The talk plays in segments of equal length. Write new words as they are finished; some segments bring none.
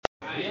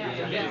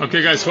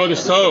Okay, guys,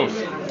 Chodesh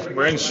Tov.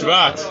 We're in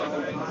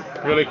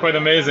Shvat. Really quite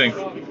amazing.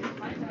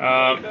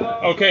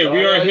 Okay,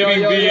 we are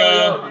hitting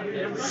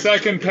the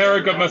second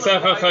parak of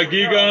Masechah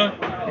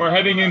Chagiga. We're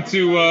heading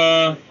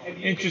into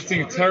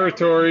interesting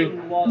territory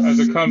as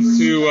it comes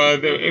to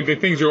the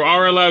things you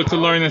are allowed to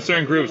learn in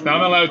certain groups,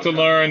 not allowed to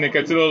learn. It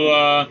gets a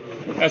little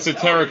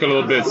esoteric a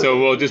little bit, so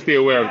we'll just be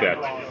aware of that.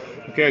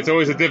 Okay, it's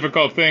always a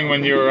difficult thing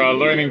when you're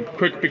learning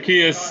quick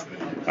Bekias,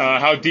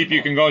 how deep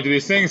you can go into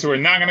these things. So we're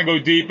not going to go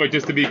deep, but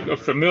just to be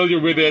familiar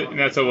with it, and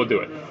that's how we'll do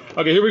it.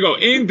 Okay, here we go.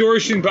 In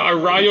Dorshin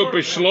ba'arayot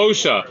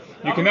b'shlosha.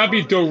 You cannot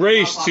be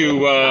doresh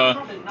to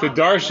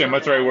darshan.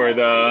 What's the right word?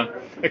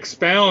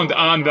 Expound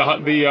on the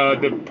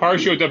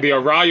partiot of the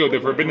arayot, the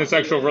forbidden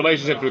sexual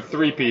relationship with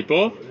three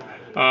people.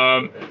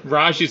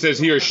 Rashi says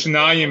here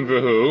shnayim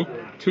v'hu,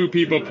 two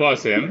people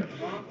plus him.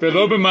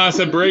 V'lo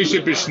b'masa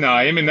breshit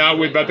b'shnayim, and not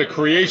about the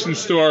creation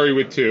story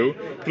with two.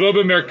 V'lo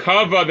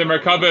b'merkava, the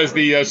merkava is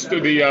the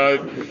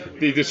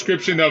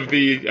description of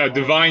the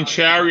divine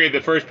chariot, the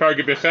first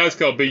paragraph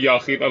b'cheskel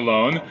b'yachid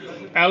alone.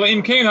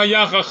 Unless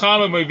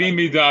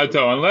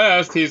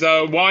he's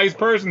a wise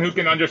person who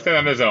can understand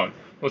on his own.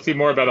 We'll see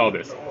more about all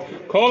this.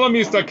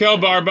 Anybody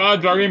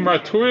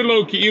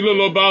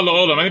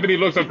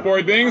looks at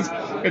four things,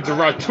 it's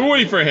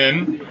ratui for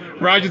him.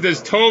 Raja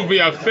says, Tov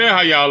v'yafeh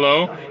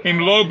hayalo im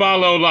lo ba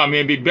la'olam.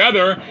 It'd be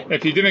better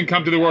if he didn't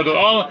come to the world at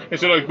all.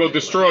 It will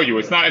destroy you.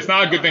 It's not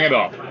a good thing at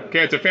all. Okay,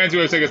 it's a fancy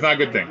way of saying it's not a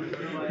good thing.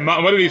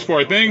 What are these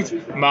four things?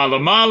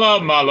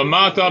 Malamala,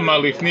 malamata,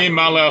 malifni,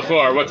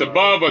 malachor. What's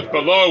above, what's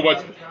below,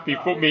 what's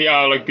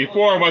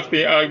before,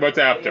 what's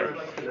after.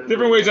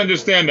 Different ways to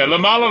understand that.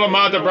 Lamala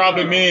lamata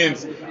probably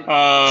means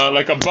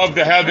like above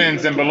the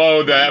heavens and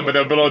below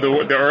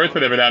the earth,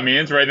 whatever that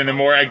means, right? In a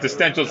more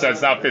existential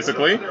sense, not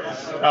physically.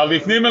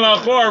 Lifni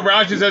malachor,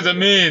 Rashi says it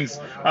means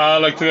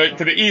like to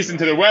the east and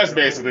to the west,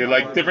 basically,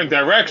 like different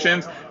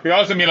directions. It could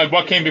also mean like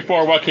what came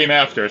before, what came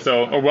after,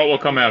 or what will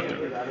come after.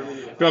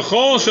 Anybody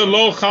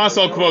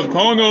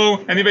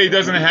who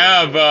doesn't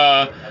have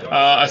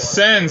a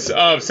sense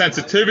of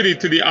sensitivity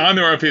to the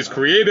honor of his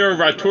creator,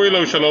 better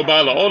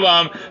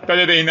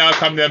they not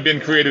come to have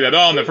been created at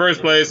all in the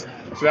first place.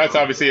 So that's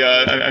obviously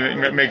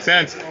it makes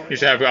sense. You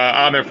should have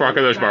honor for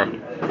HaKadosh Baruch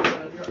Hu.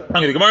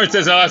 Okay, the Gemara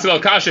says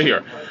al kasha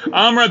here.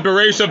 Amrat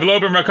bereisha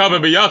v'lo b'merkava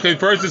b'yachid.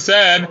 First it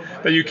said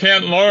that you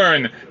can't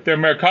learn the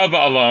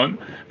merkava alone.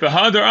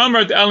 V'hadar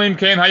amrat elim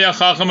kein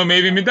hayachacham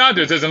maybe midadu.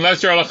 It says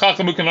unless you're a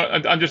chacham who can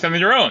understand on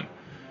your own.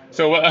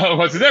 So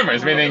what's the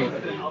difference? Meaning,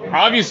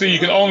 obviously you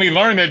can only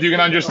learn it if you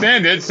can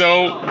understand it.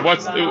 So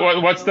what's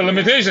the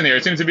limitation here?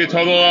 It seems to be a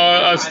total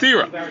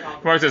stira.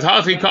 Where it says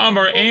hachi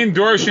kamar ein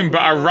dorshim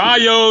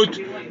ba'arayot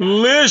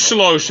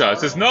lishlosha. It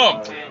says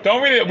no,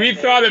 don't read it. We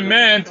thought it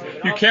meant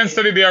you can't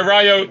study the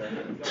arayot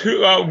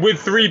with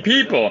three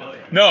people.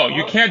 No,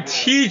 you can't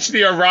teach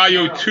the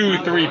arayot to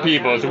three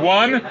people. It's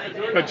one,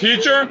 a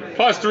teacher,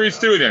 plus three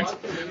students.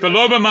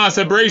 V'lo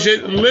b'masa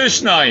breshit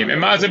lishnayim,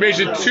 and masa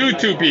breshit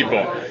two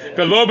people.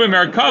 V'lo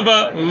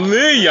b'merkava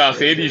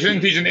liyachid, you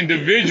shouldn't teach an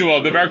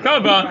individual the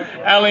merkava,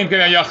 alim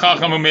ken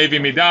hayachacham u'mevi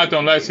midat,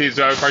 unless he's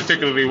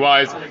particularly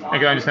wise and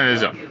can understand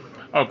his own.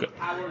 Okay.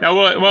 Now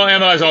we'll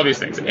analyze all these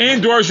things.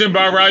 In Dorshin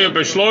ba'arayot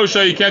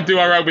b'shlosha, you can't do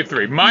arayot with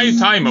three. My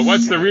taima,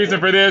 what's the reason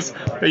for this?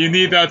 That you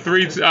need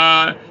three.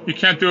 You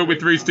can't do it with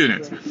three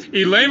students.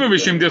 Ilema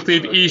v'shim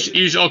dichtiv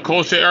ish al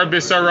kol she'er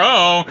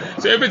b'saro.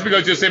 So if it's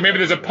because you say maybe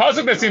there's a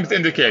pasuk that seems to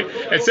indicate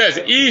it says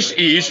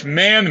ish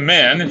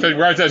man. So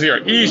where it says here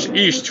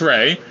ish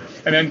trey,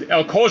 and then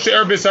el kol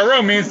she'er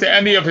b'saro means to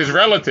any of his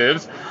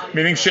relatives,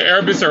 meaning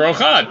she'er b'saro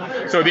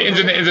chad. So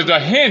there's a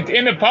hint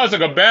in the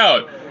pasuk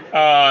about. The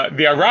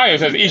arayah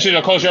says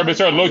Isha Kol Shar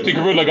B'Sar Lo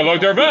Tikru Like a Lo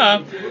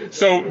Darva.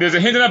 So there's a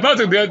hint in that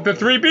pasuk the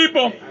three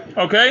people.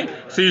 Okay,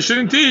 so you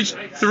shouldn't teach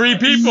three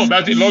people.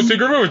 That's Lo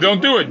Tikru.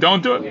 Don't do it.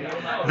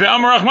 The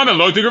Amar Achmana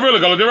Lo Tikru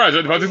Like a Lo Darva.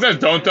 The pasuk says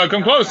don't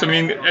come close. I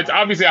mean, it's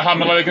obviously a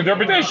Hamaladik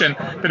interpretation,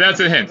 but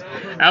that's a hint.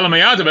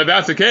 Alamayata, but if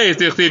that's the case,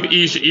 but if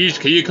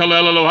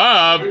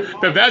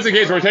that's the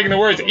case, we're taking the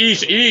words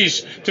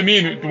ish to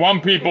mean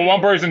one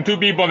person, two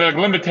people, and there's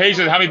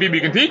limitations how many people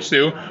you can teach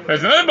to.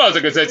 There's another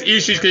pasuk that says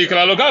ish ki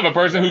yikalalol, a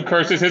person who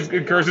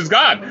curses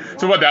God.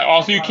 So what? That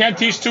also you can't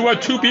teach to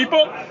two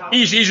people.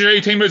 Ish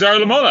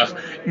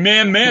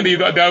man,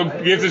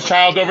 that gives his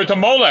child over to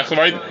Molech,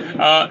 right?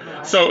 A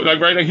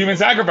human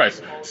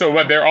sacrifice. So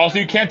what? There also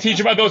you can't teach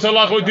about those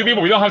halachos with two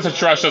people. We don't have such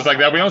drashas like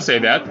that. We don't say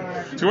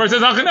that. So where it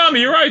says Achanami,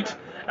 you're right.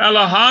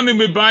 Elahanu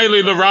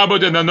mibayli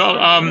l'rabot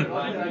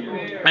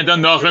and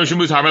then Nachem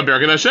Shemuz Harma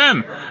Berkat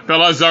Hashem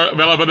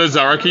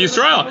Velavadazara Ki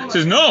Yisrael. It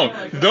says no,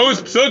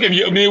 those psukim.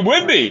 It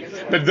would be,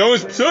 but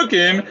those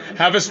psukim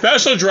have a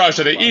special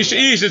drasha. The ish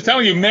is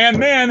telling you,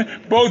 man,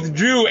 both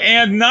Jew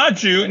and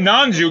non-Jew,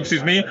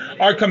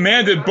 are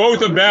commanded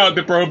both about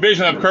the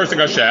prohibition of cursing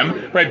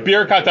Hashem, right?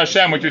 Birkat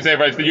Hashem, which you say,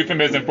 right? It's the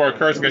euphemism for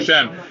cursing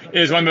Hashem,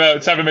 is one of the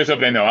seven mitzvot of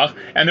Bnei Noach,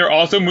 and they're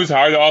also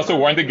muzhar. They're also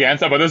warned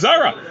against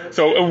Avodah.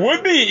 So it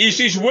would be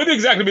ish would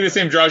exactly be the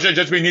same drasha,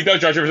 just we need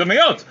that drasha for something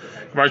else.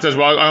 Gemara says,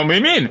 well, what do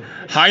you mean?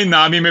 Hi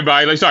nami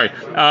mebai. Sorry.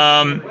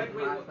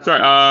 Sorry,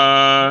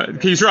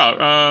 Kisra.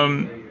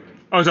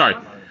 Sorry.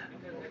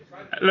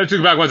 Let's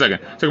go back 1 second.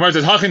 So Gemara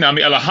says,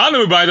 "Hachinami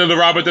elahanu b'ayda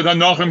l'rabot et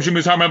hanochim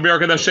shemushar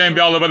me'berkat Hashem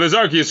be'alav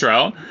adazar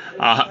Yisrael."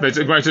 The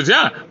Gemara says,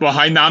 "Yeah, well,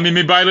 hainami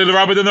mi'bayda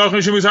l'rabot et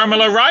hanochim shemushar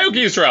me'larayuk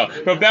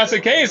Yisrael." But if that's the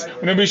case,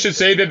 then we should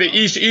say that the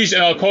ish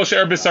and al kol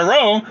she'er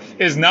b'saro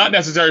is not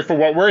necessary for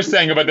what we're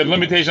saying about the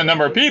limitation of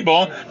number of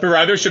people, but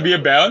rather it should be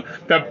about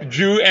the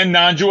Jew and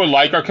non-Jew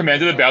alike are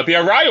commanded about the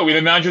arayo. We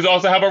the non-Jews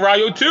also have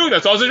arayo too.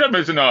 That's also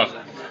Shabbat.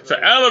 So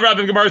Ela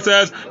Rabban Gemara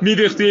says,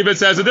 Midich it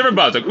says a different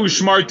pasuk.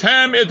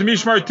 Ushmartem et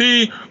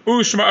mishmarti,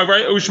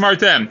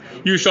 ushmartem.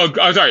 You shall,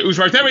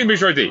 ushmartem et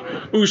mishmarti.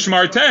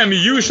 Ushmartem,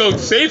 you shall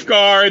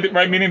safeguard,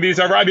 right, meaning these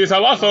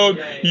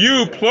halachot,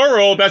 you,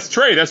 plural, that's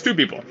trade, that's two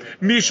people.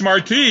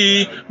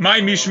 Mishmarti,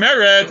 my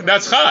mishmeret,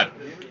 that's chad.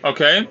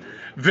 Okay?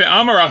 The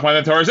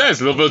Amarachman, the Torah says,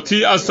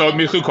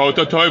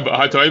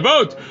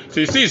 so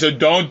you see, so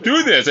don't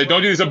do this.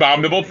 Don't do these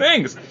abominable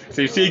things.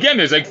 So you see again,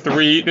 there's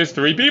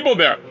three people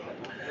there.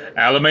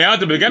 Alamayat,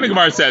 but again the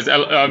Gemara says,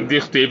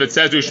 it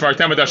says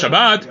Ushmartem et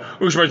Shabbat,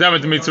 Ushmartem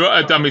et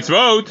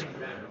mitzvot,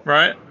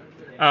 right?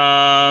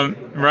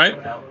 Right?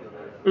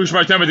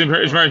 Ushmartem et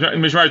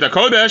Mishmaret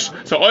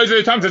HaKodesh. So always at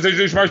the time it says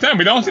Ushmartem.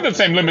 We don't see the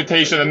same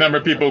limitation the number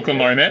of people who can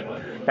learn it.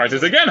 But it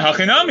says again,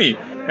 Hachinami.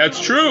 That's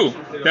true.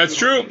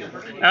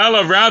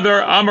 Ella,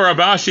 rather, Amar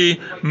Abashi,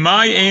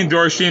 my ein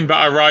dorshin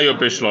ba'arayo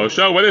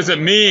bishlosha. What does it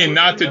mean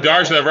not to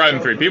darshan rather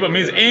than three people? It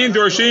means ein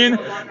dorshin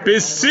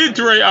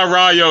bisitrei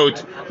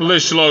arayot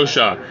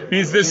lishlosha. It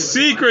means the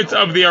secrets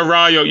of the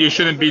arayot you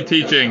shouldn't be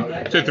teaching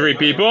to three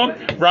people.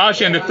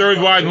 Rashi in the third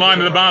wide line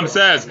of the bomb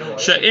says,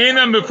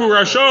 she'enam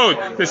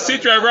befurashot. The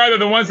sitrei arayot are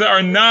the ones that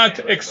are not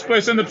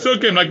explicit in the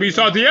psukim, like we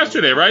saw it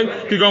yesterday, right?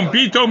 Kigon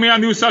bito mi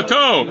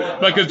anusato,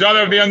 like his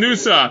daughter of the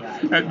anusa,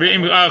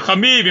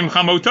 chamiv im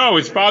chamoto,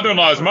 his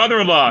father-in-law, his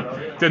mother-in-law,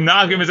 did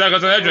not give his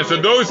Sanhedrin.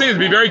 So those things,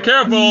 be very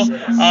careful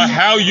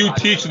how you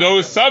teach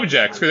those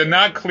subjects, because they're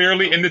not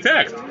clearly in the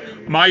text.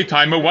 My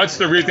timer, what's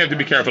the reason you have to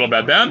be careful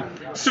about them?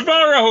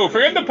 Svarahu,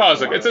 forget the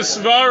pasuk. It's a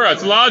svara,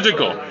 it's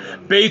logical.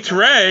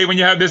 Beitrei, when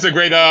you have, this is a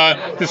great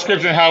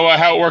description of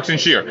how it works in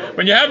Shir.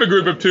 When you have a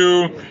group of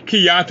two,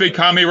 Kiyatve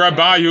Kami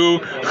Rabayu,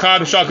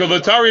 Chad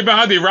Shakalatari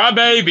Bahadi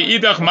Rabbe,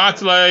 Beidach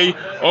Matzle,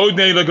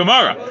 Odne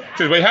Lagamara.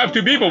 So we have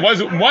two people.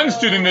 One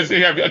student is,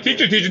 you have a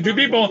teacher teaching two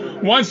people,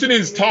 one student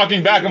is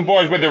talking back and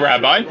forth with the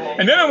rabbi,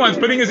 and the other one's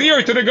putting his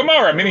ear to the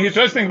Gemara, meaning he's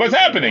listening to what's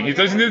happening. He's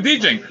listening to the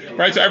teaching.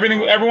 Right? So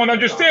everyone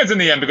understands in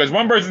the end, because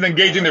one person is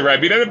engaging the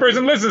rabbi, the other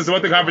person listens to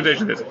what the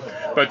conversation is.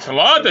 But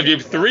Talat, if you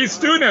have three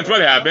students,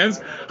 what happens?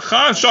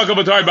 One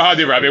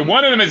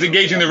of them is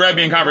engaging the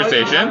rabbi in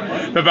conversation.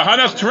 But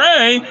Bahanach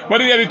Trey, what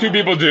do the other two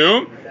people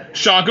do? They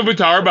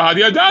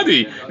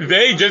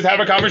just have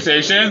a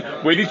conversation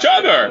with each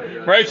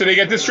other, right? So they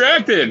get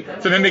distracted.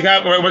 So then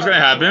what's going to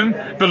happen?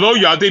 Below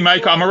Yadi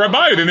might come a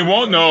rabbi, then they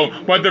won't know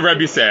what the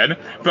rabbi said.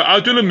 But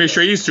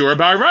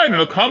and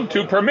it'll come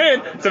to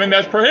permit something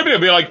that's prohibited.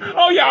 It'll be like,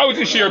 oh yeah, I was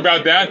just share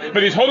about that,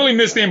 but he totally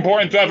missed the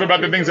important stuff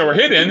about the things that were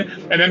hidden.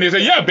 And then they say,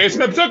 yeah, based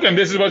on the psukim,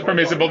 this is what's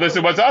permissible, this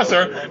is what's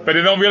asur, but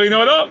they don't really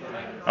know it all.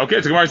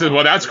 Okay, so Gemara says,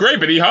 well, that's great,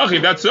 but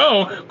if that's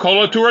so,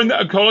 kol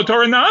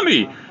Torah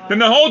nami. Then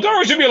the whole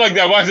Torah should be like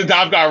that. Why is it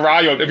Dafka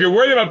Arayot? If you're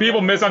worried about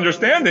people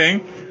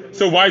misunderstanding,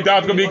 so why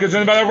Dafka be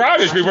concerned about Arayot?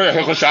 It should be worried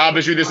about Hilchos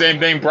Shabbos should be the same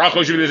thing,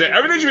 Brachos should be the same,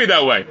 everything should be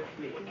that way.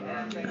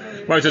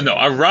 Right, says no.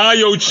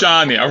 Arayot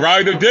shani.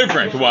 Arayot are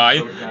different. Why?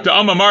 The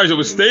Amamars, it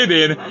was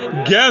stated,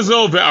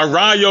 Gezel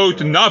ve'arayot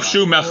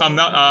nafshu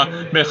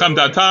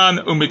mechamdatan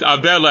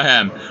umitaver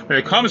lahem. When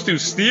it comes to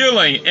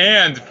stealing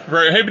and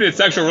prohibited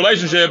sexual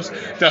relationships,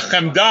 the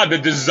chemdat, the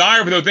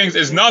desire for those things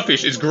is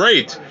nafish, is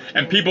great,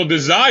 and people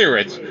desire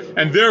it,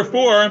 and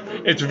therefore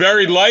it's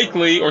very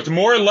likely, or it's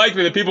more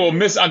likely that people will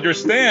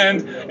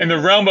misunderstand in the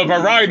realm of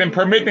arayot and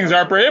permit things that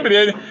are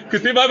prohibited,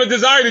 because people have a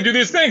desire to do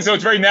these things, so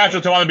it's very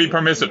natural to want to be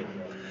permissive.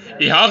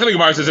 Ihachli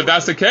Gemara says if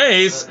that's the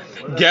case,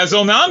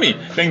 Gezel Nami,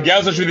 then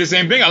Gezel should be the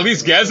same thing. At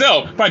least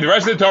Gezel. Fine, the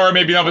rest of the Torah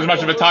maybe not as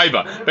much of a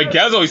taiva, but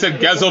Gezel, he said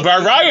Gezel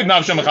v'arayot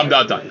nafshem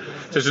mechamdatan.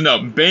 So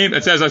no,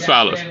 it says as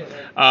follows.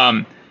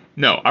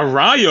 No,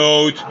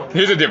 arayot,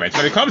 here's the difference.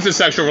 When it comes to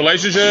sexual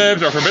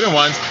relationships or forbidden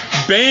ones,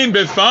 bein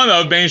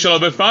b'fanav, bein shelo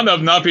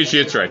b'fanav, nafish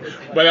yitzrei.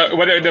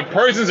 Whether the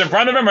person's in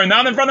front of him or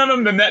not in front of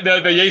him, the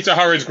Yetzer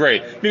Hara is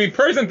great. Meaning,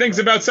 person thinks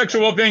about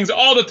sexual things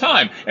all the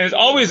time, and is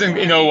always,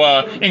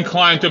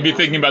 inclined to be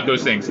thinking about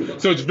those things.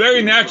 So it's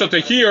very natural to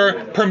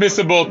hear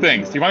permissible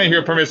things. You want to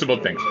hear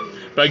permissible things.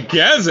 But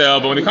Gezel,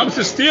 but when it comes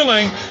to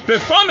stealing, the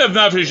fun of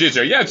Nafresh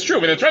Yitzer. Yeah, it's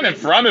true. When it's right in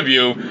front of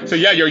you, so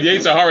yeah, your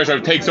Yetzer Hara sort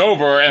of takes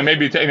over and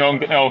maybe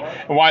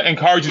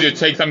encourages you to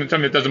take something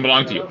that doesn't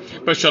belong to you.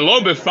 But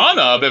Shalom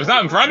B'fanav, if it's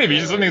not in front of you,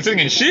 you're just sitting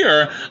in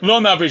Shir, Lo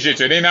Nafresh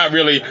Yitzer. They're not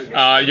really, your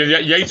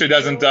Yetzer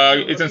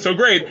isn't so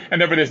great,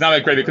 and therefore there's not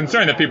that great a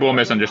concern that people will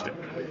misunderstand.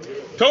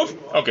 Tov?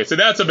 Okay, so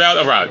that's about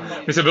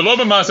Arad. We said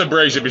Velova Masa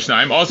Breisha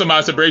B'Shnayim. Also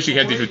Masa Breisha you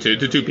can't teach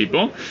to two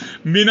people.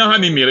 Mina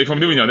Hanimili, from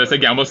do we know? That's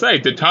again we'll say.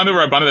 The Tanu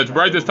Rabbana that's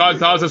bright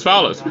tells us as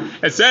follows.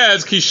 It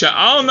says, Ki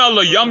Sha'alna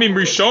Lo Yamim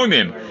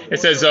Rishonim It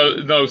says,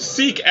 no,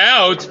 seek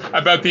out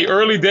about the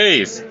early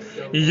days.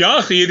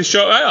 Yachid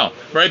sha'al,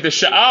 right? The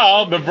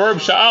sha'al, the verb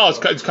sha'al is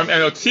in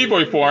a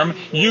tziboy form.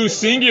 You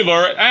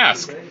singular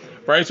ask,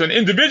 right? So an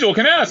individual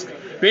can ask.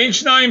 Vein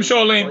shnayim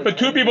sholim, but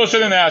two people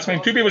shouldn't ask. I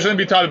mean, two people shouldn't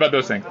be taught about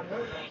those things.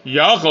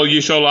 Yachol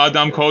yishol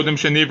adam kodem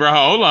shenivra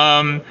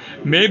ha'olam.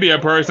 Maybe a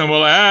person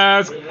will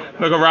ask.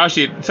 Look at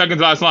Rashi, second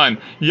to last line.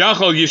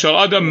 Yachol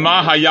yishol adam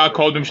ma haya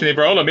kodem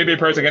shenivra ha'olam. Maybe a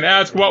person can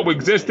ask what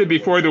existed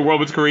before the world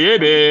was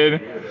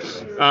created.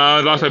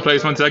 Lost my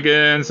place. 1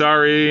 second.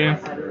 Sorry.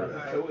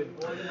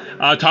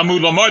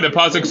 Talmud Lamar, the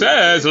pasuk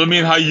says,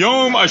 "L'min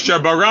hayom asher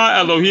bara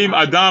Elohim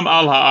Adam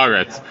al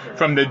haaretz."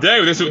 From the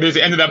day, this is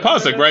the end of that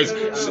pasuk, right?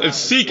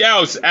 Seek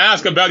out,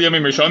 ask about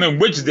Yomim Rishonim.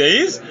 Which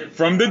days?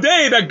 From the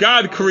day that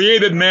God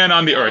created man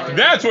on the earth.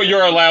 That's what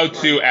you're allowed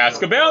to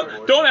ask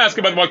about. Don't ask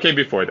about what came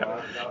before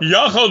that.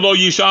 Yachol lo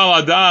yishal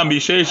adam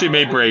b'sheishi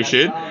mei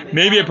breshit.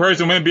 Maybe a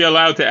person wouldn't be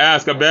allowed to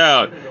ask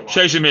about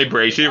sheishi mei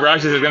breshit.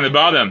 Rashi says in the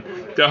bottom,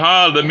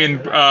 Tahal l'min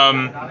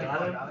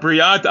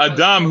Briat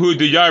Adam hu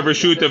diyar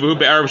v'shuta v'hu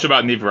be'erev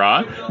Shabbat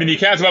nivra. I mean, you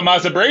can't ask about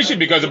Masa Bereshit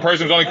because the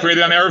person was only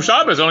created on Erev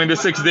Shabbos, only the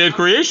 6th day of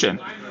creation.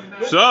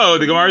 So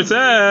the Gemara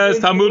says,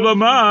 Talmud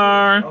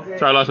Lomar.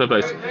 Sorry, I lost my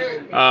place.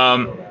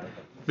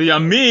 The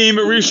Yamim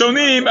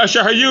Rishonim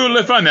Asher Hayu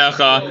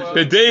Lefanecha.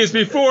 The days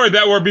before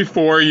that were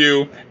before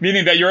you,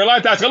 meaning that you're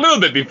allowed to ask a little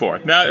bit before.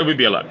 That would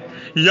be allowed.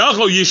 Maybe a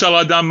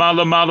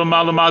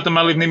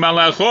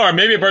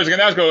person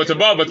can ask what's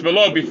above, what's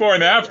below, before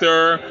and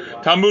after.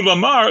 Talmud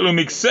Lamar,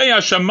 right,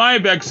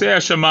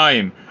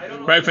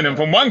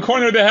 from one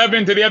corner of the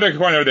heaven to the other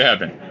corner of the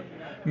heaven.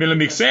 If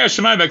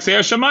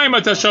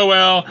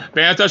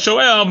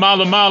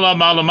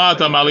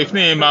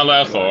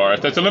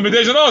that's a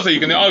limitation also, you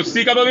can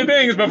seek out other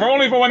things, but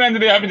only from one end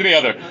of the heaven to the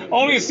other.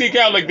 Only seek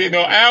out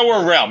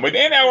our realm.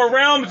 Within our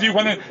realms, you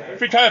want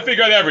to try to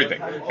figure out everything.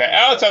 The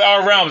outside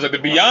our realms, at the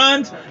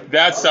beyond,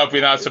 that stuff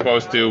we're not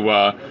supposed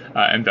to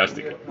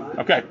investigate.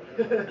 Okay,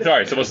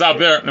 sorry. So we'll stop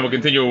there, and we'll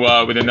continue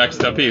with the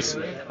next piece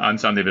on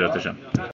Sunday. B'ezras Hashem.